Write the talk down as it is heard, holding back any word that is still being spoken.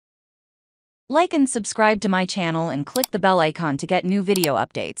Like and subscribe to my channel and click the bell icon to get new video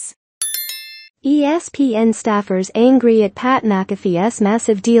updates. ESPN staffers angry at Pat McAfee's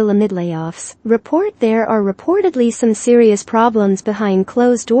massive deal amid layoffs. Report there are reportedly some serious problems behind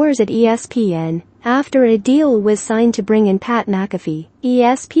closed doors at ESPN after a deal was signed to bring in Pat McAfee.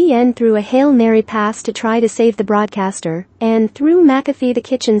 ESPN threw a Hail Mary pass to try to save the broadcaster and threw McAfee the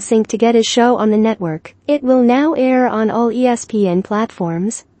kitchen sink to get his show on the network. It will now air on all ESPN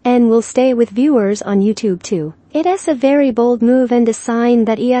platforms and will stay with viewers on YouTube too. It is a very bold move and a sign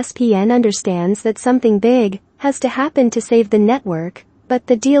that ESPN understands that something big has to happen to save the network, but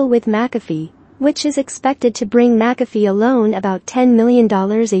the deal with McAfee, which is expected to bring McAfee alone about $10 million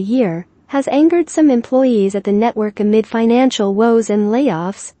a year, has angered some employees at the network amid financial woes and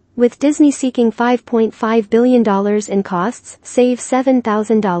layoffs, with Disney seeking $5.5 billion in costs, save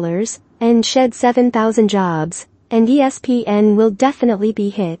 $7,000, and shed 7,000 jobs, and ESPN will definitely be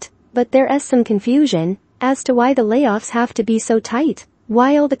hit. But there is some confusion as to why the layoffs have to be so tight,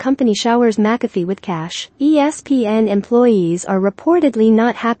 while the company showers McAfee with cash. ESPN employees are reportedly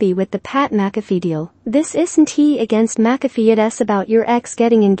not happy with the Pat McAfee deal. This isn't he against McAfee, it is about your ex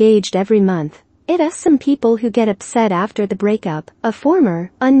getting engaged every month. It is some people who get upset after the breakup, a former,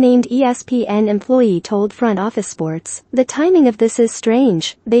 unnamed ESPN employee told Front Office Sports. The timing of this is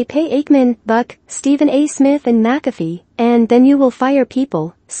strange. They pay Aikman, Buck, Stephen A. Smith and McAfee, and then you will fire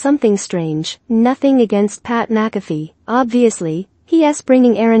people. Something strange. Nothing against Pat McAfee. Obviously, he is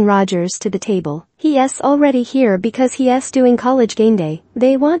bringing Aaron Rodgers to the table. He is already here because he is doing College Game Day.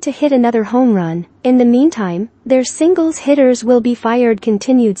 They want to hit another home run. In the meantime, their singles hitters will be fired,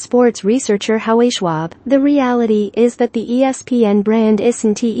 continued sports researcher Howie Schwab. The reality is that the ESPN brand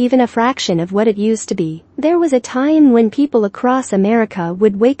isn't even a fraction of what it used to be. There was a time when people across America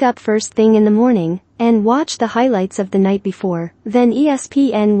would wake up first thing in the morning and watch the highlights of the night before. Then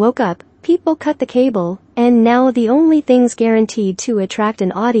ESPN woke up, people cut the cable, and now the only things guaranteed to attract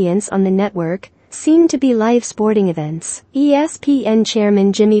an audience on the network seem to be live sporting events. ESPN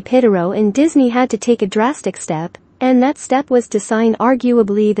chairman Jimmy Pitaro and Disney had to take a drastic step, and that step was to sign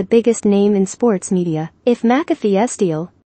arguably the biggest name in sports media. If McAfee's deal